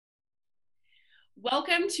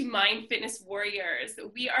Welcome to Mind Fitness Warriors.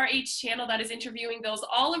 We are a channel that is interviewing those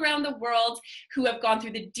all around the world who have gone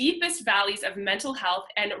through the deepest valleys of mental health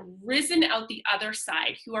and risen out the other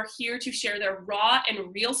side, who are here to share their raw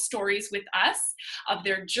and real stories with us of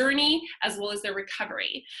their journey as well as their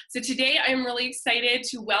recovery. So today I am really excited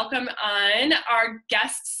to welcome on our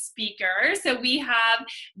guest speaker. So we have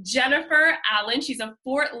Jennifer Allen. She's of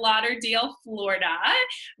Fort Lauderdale, Florida.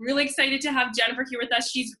 Really excited to have Jennifer here with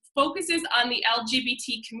us. She focuses on the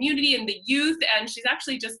LGBT community and the youth, and she's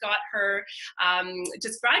actually just got her,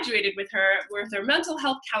 just graduated with her mental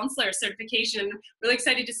health counselor certification. Really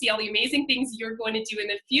excited to see all the amazing things you're going to do in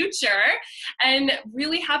the future, and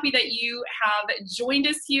really happy that you have joined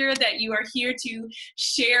us here, that you are here to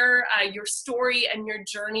share your story and your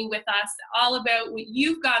journey with us, all about what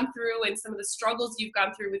you've gone through and some of the struggles you've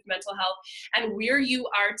gone through with mental health and where you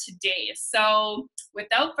are today. So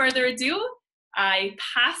without further ado, I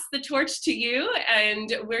pass the torch to you, and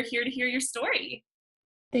we're here to hear your story.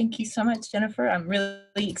 Thank you so much, Jennifer. I'm really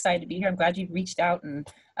excited to be here. I'm glad you've reached out, and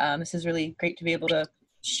this is really great to be able to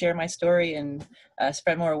share my story and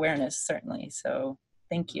spread more awareness, certainly. So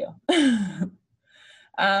thank you.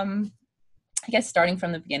 I guess starting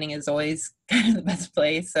from the beginning is always kind of the best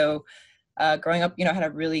place. So growing up, I had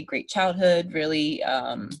a really great childhood, really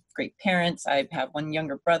great parents. I have one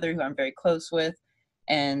younger brother who I'm very close with.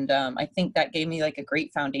 And I think that gave me like a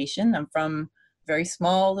great foundation. I'm from a very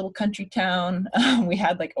small little country town. We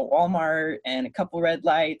had like a Walmart and a couple red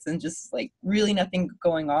lights and just like really nothing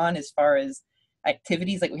going on as far as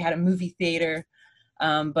activities. Like we had a movie theater,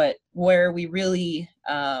 but where we really,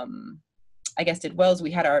 I guess did well is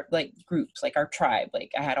we had our like groups, like our tribe.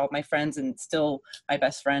 Like I had all my friends, and still my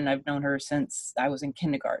best friend, I've known her since I was in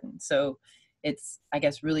kindergarten. So it's, I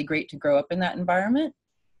guess, really great to grow up in that environment.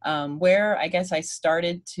 Where I guess I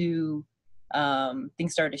started to,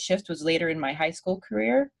 things started to shift was later in my high school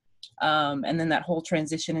career. And then that whole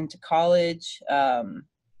transition into college. And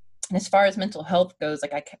as far as mental health goes,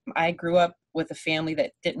 like I grew up with a family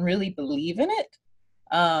that didn't really believe in it.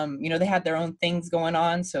 They had their own things going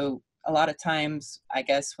on. So a lot of times, I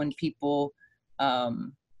guess when people,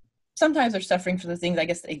 sometimes they're suffering for the things, I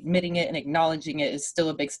guess admitting it and acknowledging it is still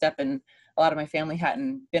a big step. And a lot of my family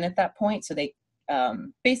hadn't been at that point. So they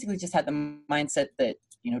basically just had the mindset that,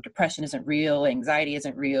 depression isn't real, anxiety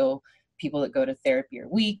isn't real, people that go to therapy are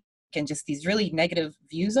weak, and just these really negative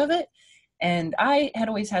views of it. And I had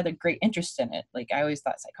always had a great interest in it. Like I always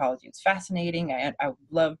thought psychology was fascinating. I would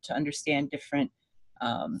love to understand different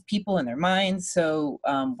people and their minds. So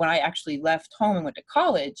when I actually left home and went to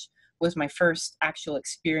college was my first actual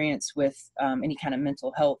experience with any kind of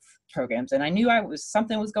mental health programs. And I knew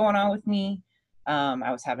something was going on with me.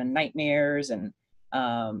 I was having nightmares, and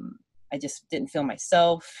I just didn't feel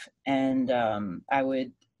myself. And I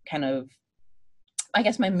would kind of, I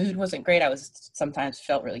guess my mood wasn't great. I was sometimes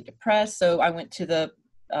felt really depressed. So I went to the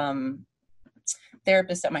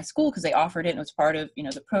therapist at my school because they offered it and it was part of,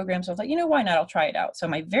 the program. So I was like, why not? I'll try it out. So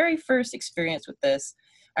my very first experience with this,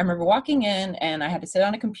 I remember walking in and I had to sit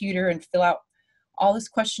on a computer and fill out all this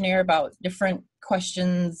questionnaire about different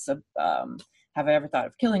questions of, have I ever thought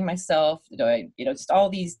of killing myself? Just all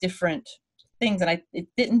these different things. And it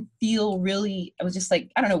didn't feel really, it was just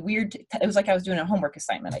like, I don't know, weird. It was like I was doing a homework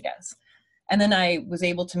assignment, I guess. And then I was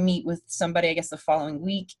able to meet with somebody, I guess, the following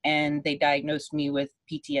week, and they diagnosed me with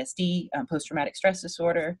PTSD, post-traumatic stress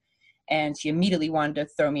disorder. And she immediately wanted to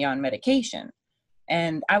throw me on medication.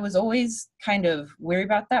 And I was always kind of wary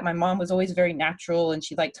about that. My mom was always very natural, and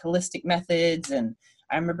she liked holistic methods. And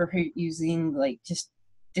I remember her using like just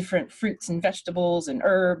different fruits and vegetables and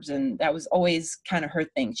herbs, and that was always kind of her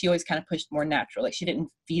thing. She always kind of pushed more natural. Like she didn't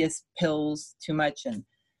feed us pills too much. And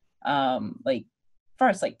like as far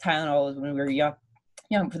as like Tylenol when we were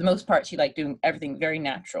young, for the most part, she liked doing everything very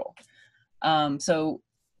natural. So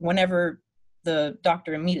whenever the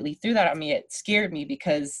doctor immediately threw that at me, it scared me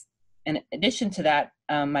because in addition to that,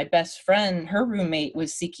 my best friend, her roommate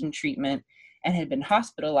was seeking treatment and had been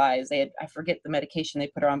hospitalized. I forget the medication they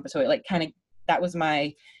put her on, but so it like kind of, that was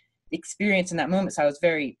my experience in that moment. So I was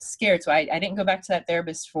very scared. So I didn't go back to that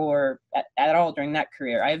therapist at all during that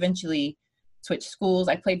career. I eventually switched schools.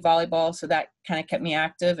 I played volleyball, so that kind of kept me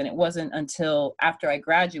active. And it wasn't until after I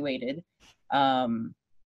graduated when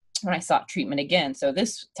I sought treatment again. So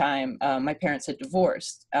this time my parents had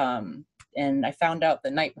divorced. And I found out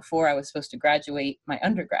the night before I was supposed to graduate my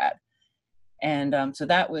undergrad. And so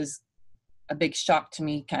that was a big shock to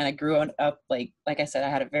me. Kind of grew up, like I said, I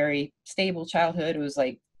had a very stable childhood. It was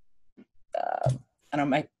like, I don't know,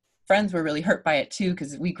 my friends were really hurt by it too,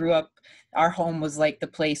 because we grew up, our home was like the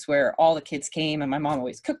place where all the kids came, and my mom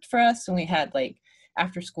always cooked for us. And we had like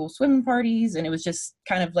after school swimming parties. And it was just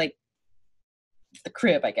kind of like the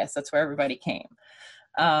crib, I guess. That's where everybody came.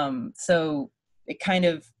 So it kind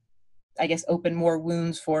of, I guess, opened more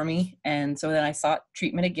wounds for me. And so then I sought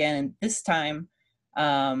treatment again. And this time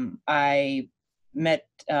I met,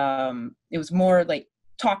 it was more like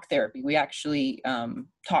talk therapy. We actually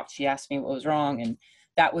talked. She asked me what was wrong. And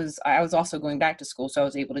I was also going back to school. So I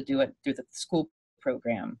was able to do it through the school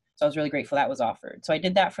program. So I was really grateful that was offered. So I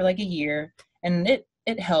did that for like a year, and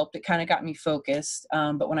it helped. It kind of got me focused.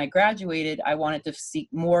 But when I graduated, I wanted to seek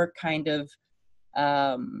more kind of,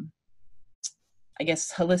 I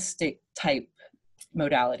guess, holistic type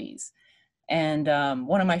modalities. And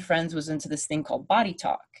one of my friends was into this thing called body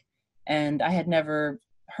talk. And I had never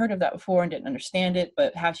heard of that before and didn't understand it.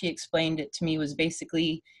 But how she explained it to me was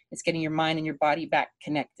basically it's getting your mind and your body back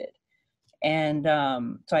connected. And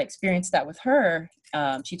so I experienced that with her.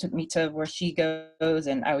 She took me to where she goes,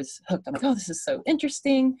 and I was hooked. I'm like, oh, this is so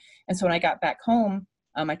interesting. And so when I got back home,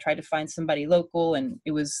 I tried to find somebody local, and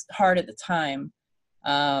it was hard at the time.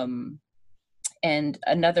 And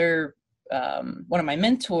another, one of my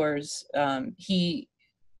mentors, he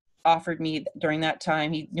offered me during that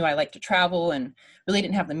time, he knew I liked to travel and really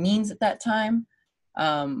didn't have the means at that time.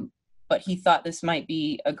 But he thought this might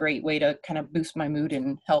be a great way to kind of boost my mood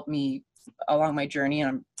and help me along my journey. And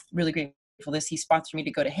I'm really grateful for this. He sponsored me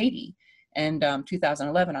to go to Haiti in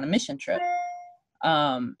 2011 on a mission trip.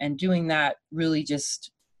 And doing that really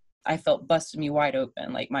just, I felt busted me wide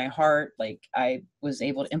open. Like my heart, like I was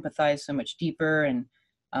able to empathize so much deeper. And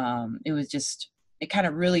it was just, it kind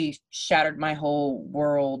of really shattered my whole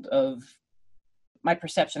world of my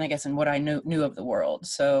perception, I guess, and what I knew of the world.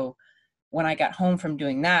 So when I got home from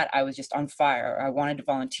doing that, I was just on fire. I wanted to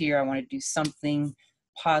volunteer. I wanted to do something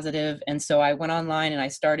positive. And so I went online and I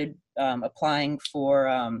started applying for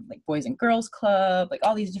like Boys and Girls Club, like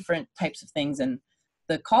all these different types of things. And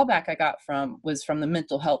the callback I got was from the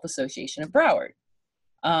Mental Health Association of Broward.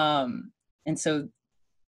 And so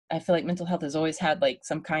I feel like mental health has always had like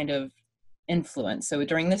some kind of influence. So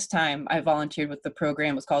during this time, I volunteered with the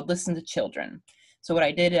program. It was called Listen to Children. So what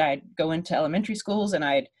I did, I'd go into elementary schools and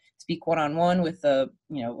I'd speak one-on-one with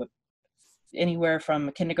with anywhere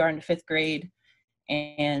from kindergarten to fifth grade.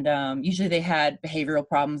 And usually they had behavioral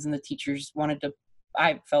problems and the teachers wanted to,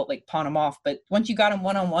 I felt like, pawn them off. But once you got them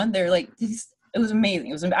one-on-one, they're like, it was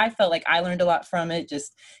amazing. I felt like I learned a lot from it,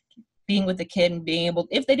 just being with the kid and being able,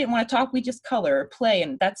 if they didn't want to talk, we just color or play.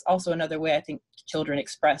 And that's also another way I think children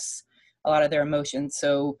express a lot of their emotions.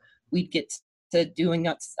 So we'd get to doing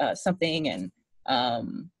something and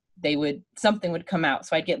something would come out.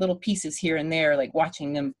 So I'd get little pieces here and there, like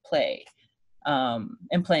watching them play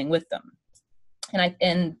and playing with them.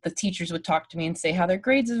 And the teachers would talk to me and say how their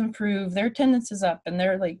grades have improved, their attendance is up, and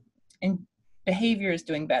and behavior is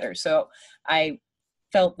doing better. So I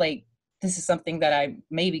felt like this is something that I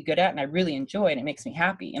may be good at and I really enjoy, and it makes me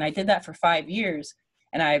happy. And I did that for 5 years.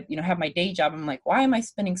 And I, have my day job. I'm like, why am I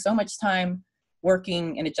spending so much time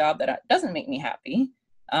working in a job that doesn't make me happy?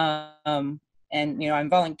 And, I'm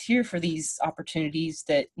volunteer for these opportunities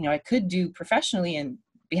that, I could do professionally and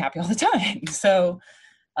be happy all the time. So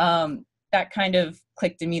that kind of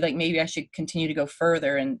clicked in me, like maybe I should continue to go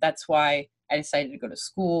further. And that's why I decided to go to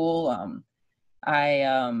school.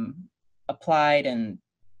 I applied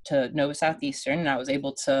to Nova Southeastern, and I was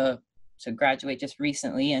able to graduate just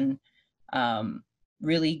recently, and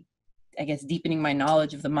really, I guess, deepening my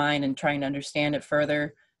knowledge of the mind and trying to understand it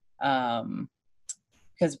further.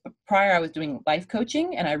 Because prior I was doing life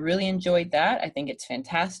coaching and I really enjoyed that. I think it's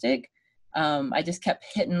fantastic. I just kept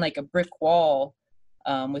hitting like a brick wall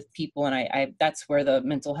with people, and I that's where the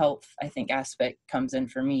mental health, I think, aspect comes in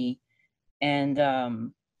for me.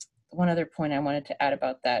 And one other point I wanted to add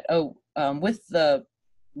about that. With the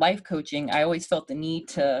life coaching, I always felt the need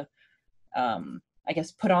to, I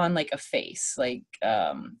guess, put on like a face, like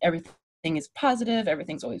everything is positive,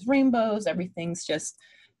 everything's always rainbows, everything's just,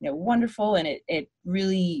 wonderful. And it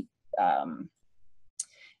really, I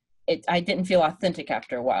didn't feel authentic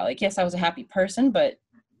after a while. Like, yes, I was a happy person, but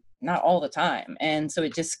not all the time. And so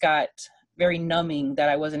it just got very numbing that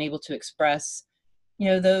I wasn't able to express,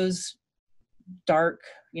 those dark,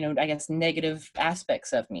 I guess, negative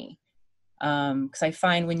aspects of me. Because I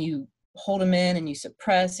find when you hold them in and you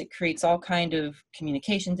suppress, it creates all kind of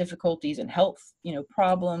communication difficulties and health,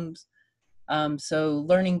 problems. So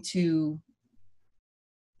learning to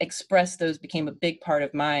express those became a big part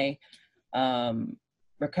of my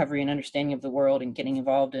recovery and understanding of the world and getting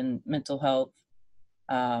involved in mental health.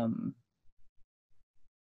 So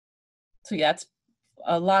yeah, that's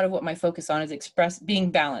a lot of what my focus on is being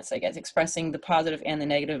balanced, I guess, expressing the positive and the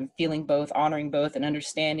negative, and feeling both, honoring both, and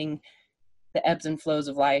understanding the ebbs and flows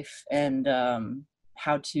of life, and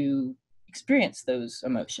how to experience those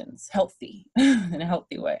emotions in a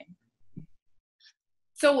healthy way.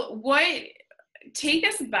 So take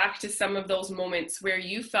us back to some of those moments where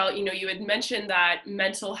you felt, you had mentioned that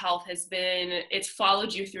mental health it's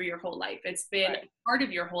followed you through your whole life. It's been Right. part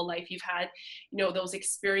of your whole life. You've had, those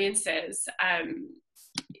experiences,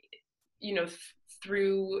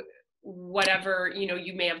 through whatever,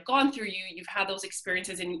 you may have gone through, you've had those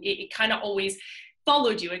experiences, and it kind of always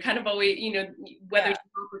followed you. It kind of always, whether Yeah.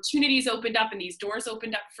 opportunities opened up and these doors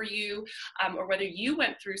opened up for you, or whether you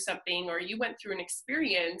went through something or you went through an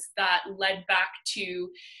experience that led back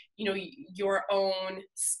to, your own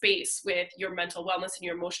space with your mental wellness and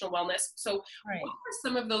your emotional wellness. So Right. what were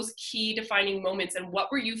some of those key defining moments, and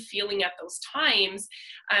what were you feeling at those times?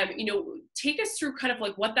 Take us through kind of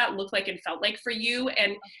like what that looked like and felt like for you.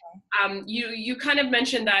 And you kind of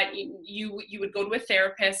mentioned that you would go to a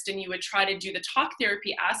therapist and you would try to do the talk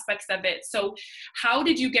therapy aspects of it. So how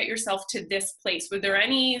did you get yourself to this place? Were there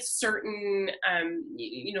any certain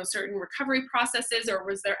certain recovery processes, or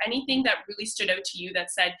was there anything that really stood out to you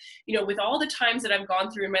that said, with all the times that I've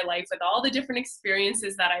gone through in my life, with all the different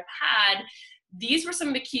experiences that I've had, these were some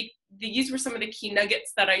of the key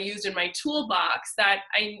nuggets that I used in my toolbox,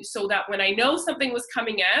 so that when I know something was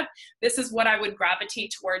coming up, this is what I would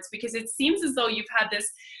gravitate towards? Because it seems as though you've had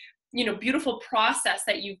this, beautiful process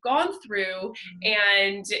that you've gone through,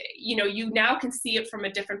 and, you now can see it from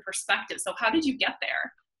a different perspective. So how did you get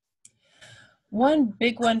there? One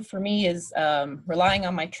big one for me is relying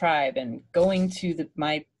on my tribe and going to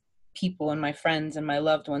my people and my friends and my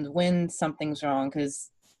loved ones when something's wrong. Because,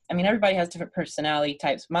 I mean, everybody has different personality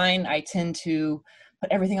types. Mine, I tend to put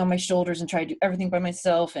everything on my shoulders and try to do everything by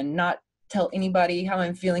myself and not tell anybody how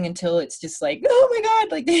I'm feeling until it's just like, oh my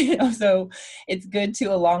God, like, so it's good to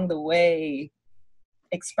along the way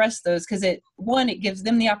express those, because it gives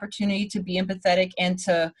them the opportunity to be empathetic and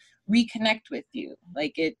to reconnect with you.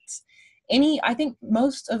 Like I think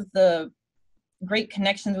most of the great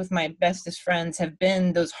connections with my bestest friends have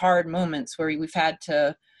been those hard moments where we've had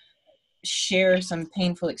to share some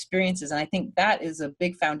painful experiences. And I think that is a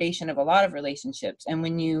big foundation of a lot of relationships. And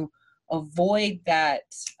when you avoid that,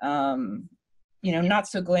 not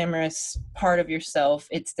so glamorous part of yourself,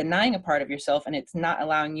 it's denying a part of yourself, and it's not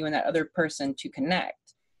allowing you and that other person to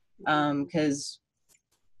connect. Because,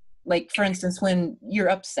 like, for instance, when you're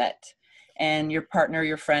upset and your partner,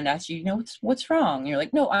 your friend asks you, what's wrong? And you're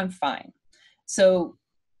like, no, I'm fine. So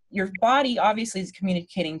your body obviously is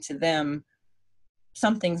communicating to them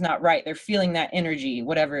something's not right. They're feeling that energy,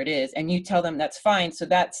 whatever it is, and you tell them that's fine. So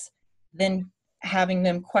that's then having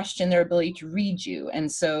them question their ability to read you. And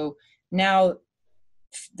so now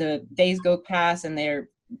the days go past and they're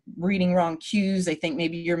reading wrong cues. They think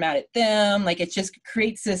maybe you're mad at them. Like, it just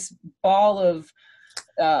creates this ball of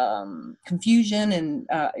confusion, and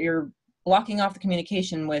you're blocking off the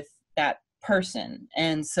communication with that person.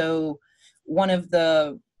 And so one of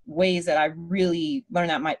the ways that I really learned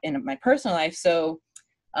that in my personal life. So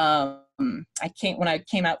when I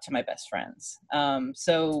came out to my best friends.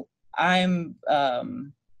 So I'm,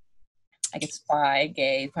 I guess, bi,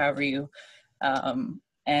 gay, however you,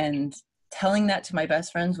 and telling that to my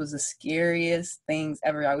best friends was the scariest things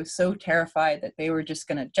ever. I was so terrified that they were just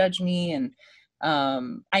going to judge me. And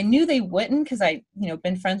I knew they wouldn't, because I,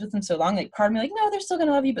 been friends with them so long. Like, part of me, like, no, they're still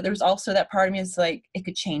gonna love you. But there was also that part of me is like, it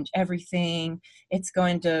could change everything. It's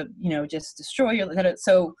going to, just destroy your.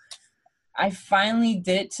 So I finally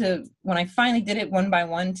did it when I finally did it one by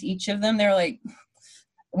one to each of them, they're like,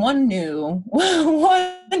 one knew,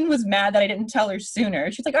 one was mad that I didn't tell her sooner.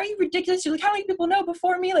 She's like, are you ridiculous? She's like, how many people know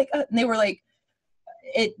before me? Like, and they were like,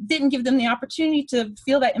 it didn't give them the opportunity to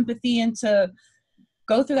feel that empathy and to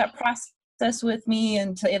go through that process with me,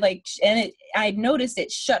 and I noticed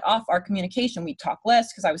it shut off our communication. We'd talk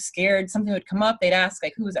less because I was scared something would come up. They'd ask,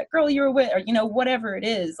 like, who was that girl you were with, or whatever it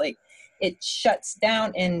is. Like, it shuts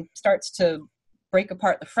down and starts to break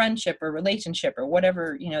apart the friendship or relationship or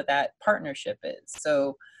whatever that partnership is.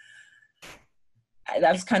 So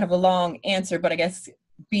that was kind of a long answer, but I guess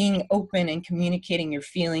being open and communicating your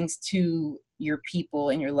feelings to your people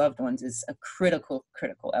and your loved ones is a critical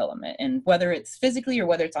element. And whether it's physically or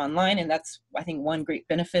whether it's online, and that's, I think, one great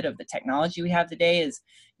benefit of the technology we have today is,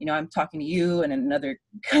 I'm talking to you in another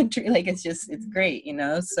country. Like, it's great,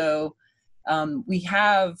 so we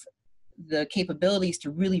have the capabilities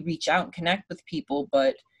to really reach out and connect with people.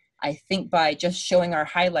 But I think by just showing our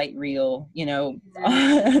highlight reel,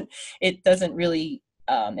 it doesn't really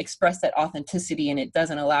express that authenticity, and it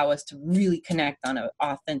doesn't allow us to really connect on an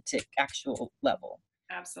authentic, actual level.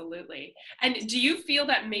 Absolutely. And do you feel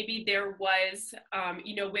that maybe there was,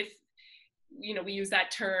 with we use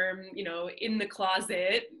that term, in the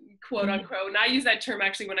closet, quote Mhm. unquote. And I use that term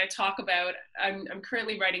actually when I talk about, I'm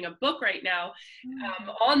currently writing a book right now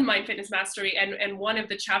on mind fitness mastery. And one of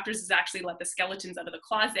the chapters is actually let the skeletons out of the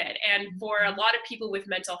closet. And for a lot of people with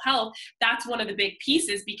mental health, that's one of the big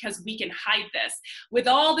pieces, because we can hide this with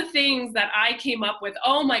all the things that I came up with.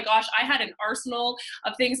 Oh my gosh, I had an arsenal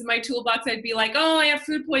of things in my toolbox. I'd be like, oh, I have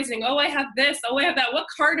food poisoning. Oh, I have this. Oh, I have that. What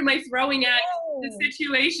card am I throwing at the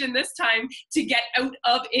situation this time to get out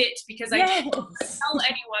of it? Because I didn't tell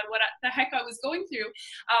anyone what the heck I was going through.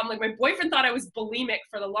 Like my boyfriend thought I was bulimic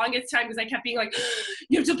for the longest time, because I kept being like,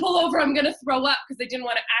 you have to pull over, I'm gonna throw up, because they didn't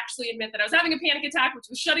want to actually admit that I was having a panic attack, which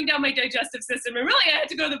was shutting down my digestive system. And really I had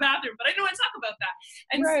to go to the bathroom, but I didn't want to talk about that.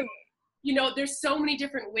 And Right. so, there's so many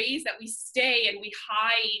different ways that we stay and we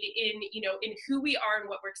hide in who we are and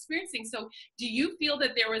what we're experiencing. So do you feel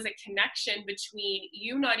that there was a connection between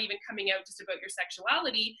you not even coming out just about your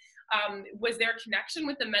sexuality? Was there a connection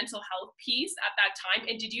with the mental health piece at that time?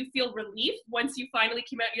 And did you feel relief once you finally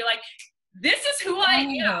came out? You're like, this is who I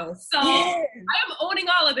am. So I am owning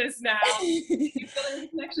all of this now. Do you feel there's a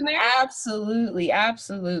connection there? Absolutely.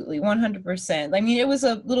 100%. I mean, it was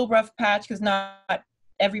a little rough patch because not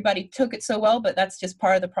everybody took it so well, but that's just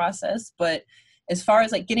part of the process. But as far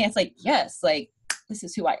as like getting, it's like, yes, like this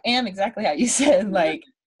is who I am, exactly how you said, like,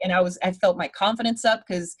 and I felt my confidence up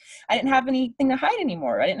because I didn't have anything to hide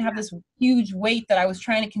anymore. I didn't have this huge weight that I was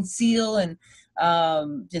trying to conceal, and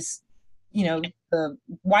just, the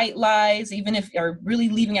white lies, even if are really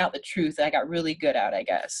leaving out the truth, that I got really good at, I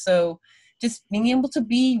guess. So just being able to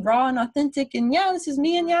be raw and authentic, and this is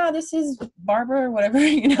me, and this is Barbara, or whatever,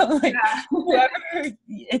 whoever.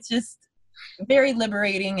 It's just very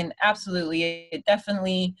liberating, and absolutely, it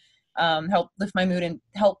definitely helped lift my mood and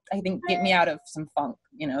helped, I think, get me out of some funk.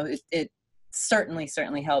 It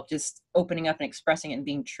certainly helped, just opening up and expressing it and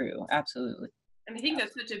being true. Absolutely. And I think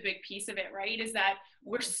that's such a big piece of it, right? Is that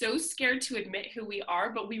we're so scared to admit who we are,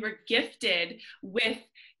 but we were gifted with,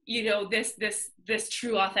 this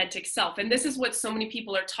true authentic self. And this is what so many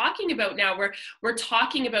people are talking about now. We're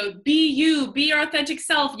talking about be you, be your authentic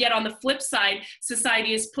self. Yet on the flip side,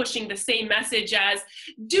 society is pushing the same message as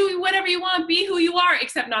do whatever you want, be who you are,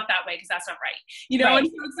 except not that way, because that's not right. Right. And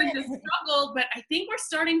so it's like this struggle, but I think we're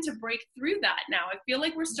starting to break through that now. I feel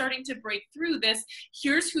like we're starting to break through this.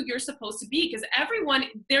 Here's who you're supposed to be, because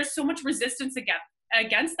there's so much resistance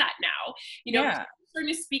against that now.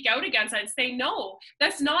 Starting to speak out against that and say, no,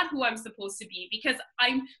 that's not who I'm supposed to be, because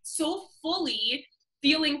I'm so fully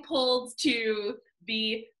feeling pulled to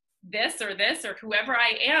be this or whoever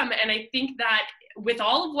I am. And I think that with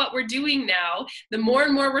all of what we're doing now, the more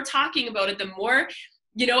and more we're talking about it, the more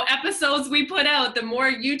episodes we put out, the more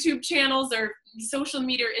YouTube channels or social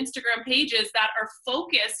media or Instagram pages that are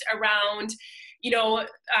focused around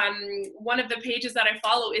one of the pages that I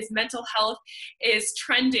follow is mental health is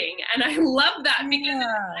trending. And I love that, because it's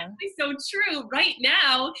actually so true. Right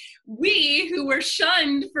now, we who were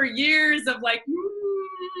shunned for years of like,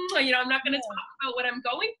 I'm not going to talk about what I'm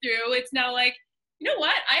going through. It's now like, you know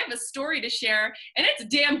what? I have a story to share, and it's a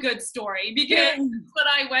damn good story, because it's what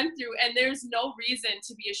I went through, and there's no reason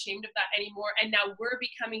to be ashamed of that anymore. And now we're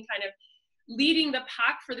becoming kind of leading the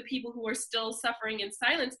pack for the people who are still suffering in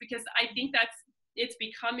silence, because I think it's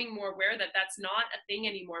becoming more aware that that's not a thing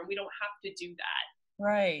anymore, and we don't have to do that.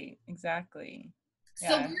 Right, exactly.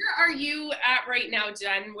 So where are you at right now,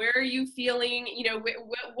 Jen? Where are you feeling,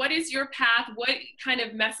 what is your path? What kind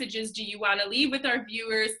of messages do you want to leave with our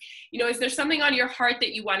viewers? Is there something on your heart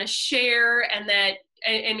that you want to share, and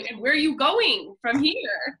where are you going from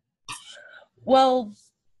here? Well,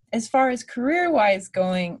 as far as career-wise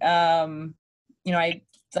going,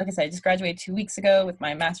 like I said, I just graduated 2 weeks ago with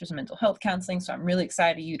my master's in mental health counseling, so I'm really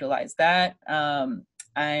excited to utilize that.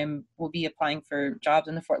 I will be applying for jobs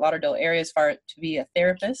in the Fort Lauderdale area as far to be a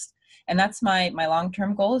therapist, and that's my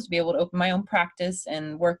long-term goal, is to be able to open my own practice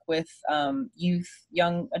and work with youth,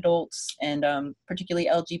 young adults, and particularly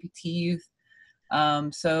LGBT youth.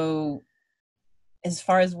 So as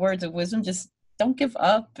far as words of wisdom, just don't give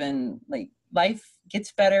up, and like life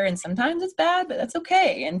gets better, and sometimes it's bad, but that's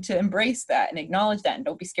okay. And to embrace that and acknowledge that, and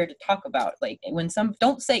don't be scared to talk about, like,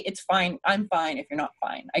 don't say it's fine, I'm fine, if you're not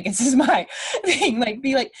fine, I guess is my thing. Like,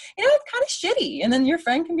 be like, it's kind of shitty. And then your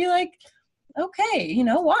friend can be like, okay,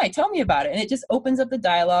 why? Tell me about it. And it just opens up the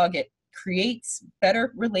dialogue. It creates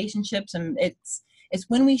better relationships. And it's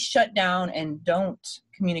when we shut down and don't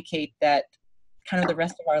communicate that kind of the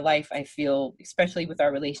rest of our life, I feel, especially with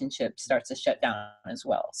our relationship, starts to shut down as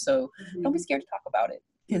well. So don't be scared to talk about it.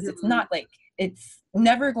 because it's not like, it's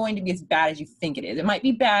never going to be as bad as you think it is. It might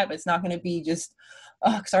be bad, but it's not going to be just,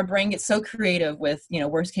 oh, because our brain gets so creative with, you know,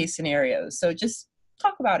 worst case scenarios. So just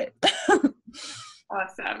talk about it.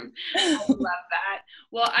 Awesome. I love that.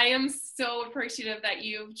 Well, I am so appreciative that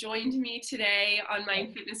you've joined me today on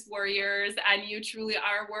Mind Fitness Warriors, and you truly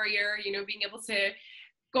are a warrior, you know, being able to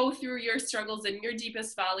go through your struggles and your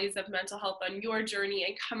deepest valleys of mental health on your journey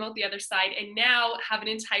and come out the other side, and now have an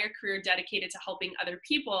entire career dedicated to helping other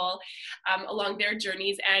people along their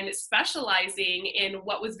journeys, and specializing in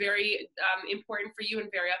what was very important for you and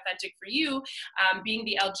very authentic for you, being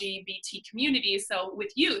the LGBT community. So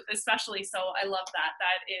with youth especially. So I love that.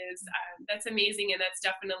 That's amazing. And that's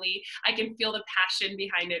definitely, I can feel the passion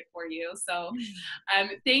behind it for you. So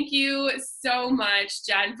thank you so much,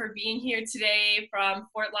 Jen, for being here today from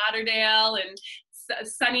Fort Lauderdale, and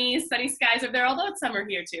sunny skies over there, although it's summer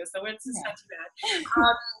here too, so it's just not too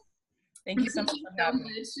bad. Thank you so much for having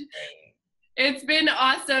me. It's been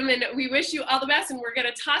awesome, and we wish you all the best, and we're going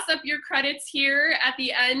to toss up your credits here at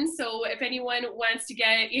the end, so if anyone wants to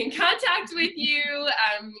get in contact with you,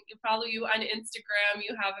 follow you on Instagram.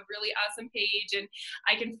 You have a really awesome page, and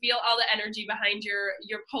I can feel all the energy behind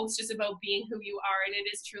your post just about being who you are, and it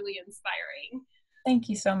is truly inspiring. Thank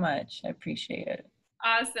you so much. I appreciate it.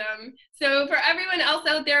 Awesome. So for everyone else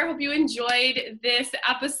out there, I hope you enjoyed this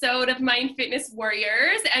episode of Mind Fitness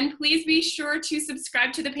Warriors, and please be sure to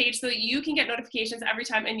subscribe to the page so that you can get notifications every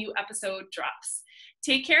time a new episode drops.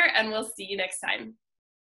 Take care, and we'll see you next time.